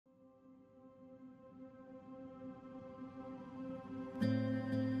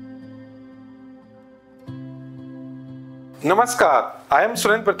Namaskar, I am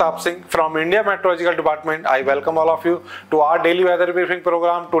Surendra Pratap Singh from India Meteorological Department. I welcome all of you to our daily weather briefing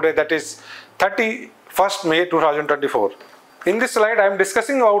program today, that is 31st May 2024. In this slide, I am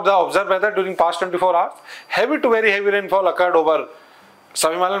discussing about the observed weather during past 24 hours. Heavy to very heavy rainfall occurred over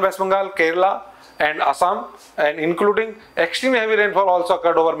Sub-Himalayan West Bengal, Kerala and Assam, and including extreme heavy rainfall also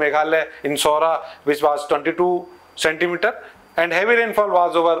occurred over Meghalaya in Sora, which was 22 centimeter, and heavy rainfall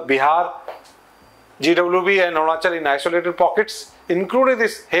was over Bihar, GWB and Arunachal in isolated pockets. Including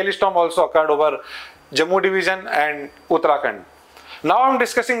this hailstorm also occurred over Jammu division and Uttarakhand. Now I am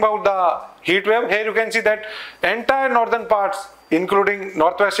discussing about the heat wave. Here you can see that entire northern parts, including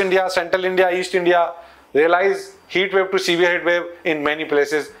northwest India, central India, east India, realize heat wave to severe heat wave in many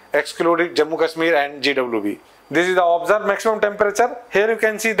places, excluding Jammu Kashmir and GWB. This is the observed maximum temperature. Here you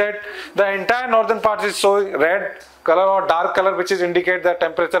can see that the entire northern part is showing red color or dark color, which is indicate the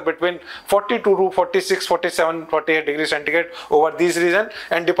temperature between 42 to 46, 47, 48 degrees centigrade over this region,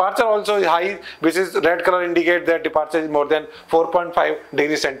 and departure also is high, which is red color indicate that departure is more than 4.5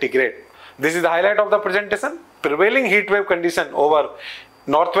 degrees centigrade. This is the highlight of the presentation. Prevailing heat wave condition over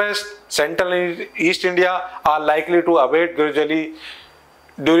northwest, central and east India are likely to abate gradually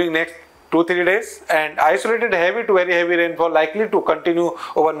during next 2-3 days, and isolated heavy to very heavy rainfall likely to continue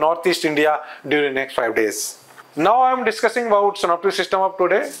over northeast India during next 5 days. Now I am discussing about synoptic system of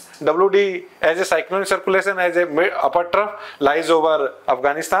today. WD as a cyclonic circulation as a upper trough lies over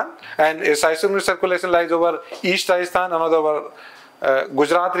Afghanistan, and a seismology circulation lies over East Rajasthan, another over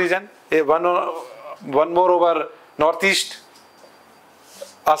Gujarat region, one more over northeast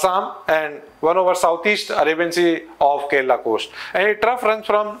Assam, and one over southeast Arabian Sea of Kerala coast. And a trough runs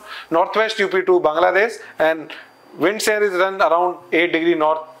from northwest UP to Bangladesh, and wind shear is run around 8 degree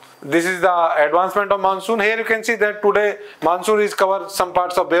north. This is the advancement of monsoon. Here you can see that today monsoon is covered some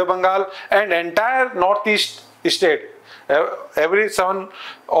parts of Bay of Bengal and entire northeast state.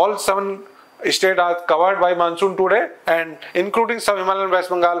 All seven states are covered by monsoon today, and including Sub-Himalayan West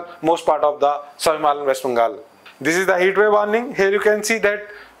Bengal, most part of the Sub-Himalayan West Bengal. This is the heat wave warning. Here you can see that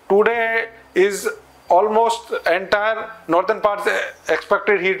today is almost entire northern parts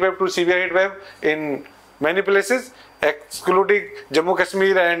expected heat wave to severe heat wave in many places, excluding Jammu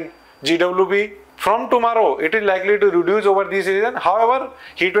Kashmir and GWB. From tomorrow, it is likely to reduce over this region. However,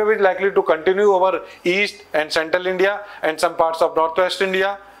 heat wave is likely to continue over east and central India and some parts of northwest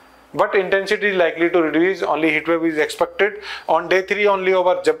India. But intensity is likely to reduce. Only heat wave is expected on day 3 only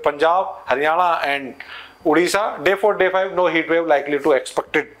over Punjab, Haryana and Odisha. Day 4, day 5, no heat wave likely to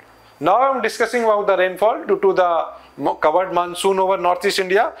expected. Now I am discussing about the rainfall due to the covered monsoon over northeast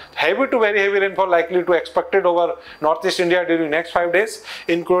India. Heavy to very heavy rainfall likely to expected over northeast India during next 5 days,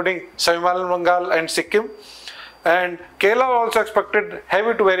 including Sub-Himalayan Bengal and Sikkim. And Kerala also expected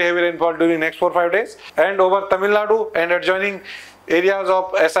heavy to very heavy rainfall during next 4-5 days. And over Tamil Nadu and adjoining areas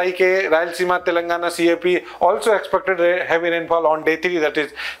of SIK, Rayalaseema, Telangana, CAP also expected heavy rainfall on day 3, that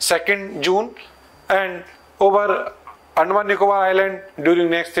is 2nd June. And over Andaman Nicobar Island during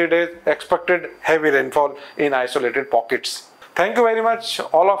next 3 days expected heavy rainfall in isolated pockets. Thank you very much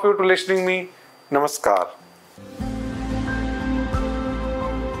all of you to listening me. Namaskar.